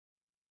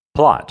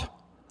Plot.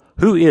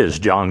 Who is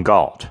John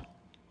Galt?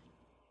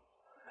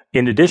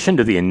 In addition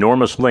to the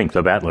enormous length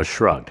of Atlas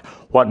Shrugged,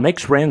 what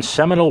makes Rand's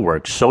seminal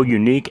work so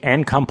unique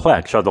and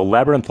complex are the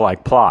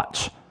labyrinth-like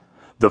plots.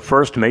 The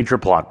first major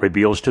plot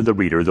reveals to the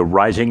reader the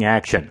rising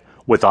action,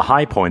 with a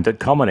high point that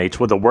culminates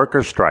with a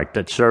workers' strike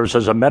that serves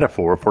as a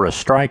metaphor for a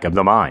strike of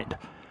the mind.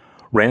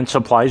 Rand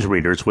supplies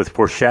readers with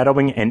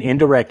foreshadowing and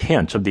indirect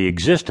hints of the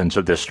existence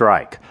of this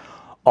strike,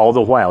 all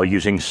the while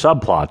using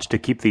subplots to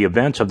keep the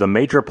events of the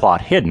major plot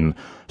hidden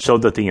so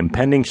that the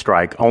impending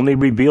strike only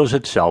reveals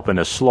itself in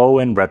a slow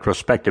and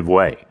retrospective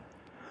way.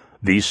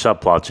 These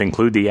subplots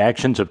include the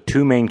actions of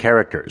two main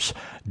characters,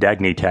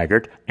 Dagny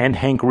Taggart and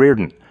Hank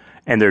Reardon,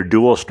 and their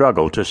dual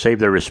struggle to save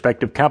their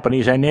respective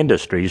companies and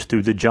industries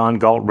through the John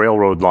Galt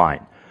Railroad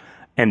line,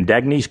 and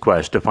Dagny's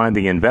quest to find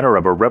the inventor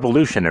of a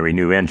revolutionary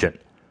new engine.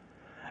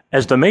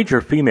 As the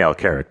major female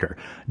character,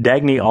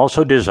 Dagny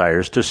also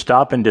desires to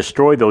stop and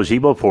destroy those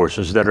evil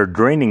forces that are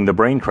draining the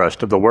brain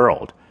trust of the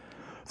world.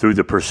 Through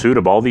the pursuit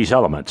of all these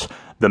elements,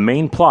 the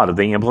main plot of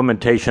the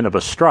implementation of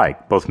a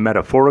strike, both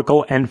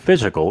metaphorical and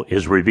physical,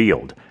 is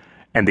revealed,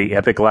 and the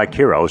epic-like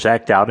heroes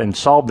act out and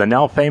solve the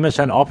now famous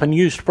and often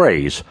used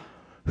phrase,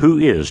 "Who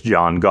is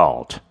John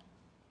Galt?"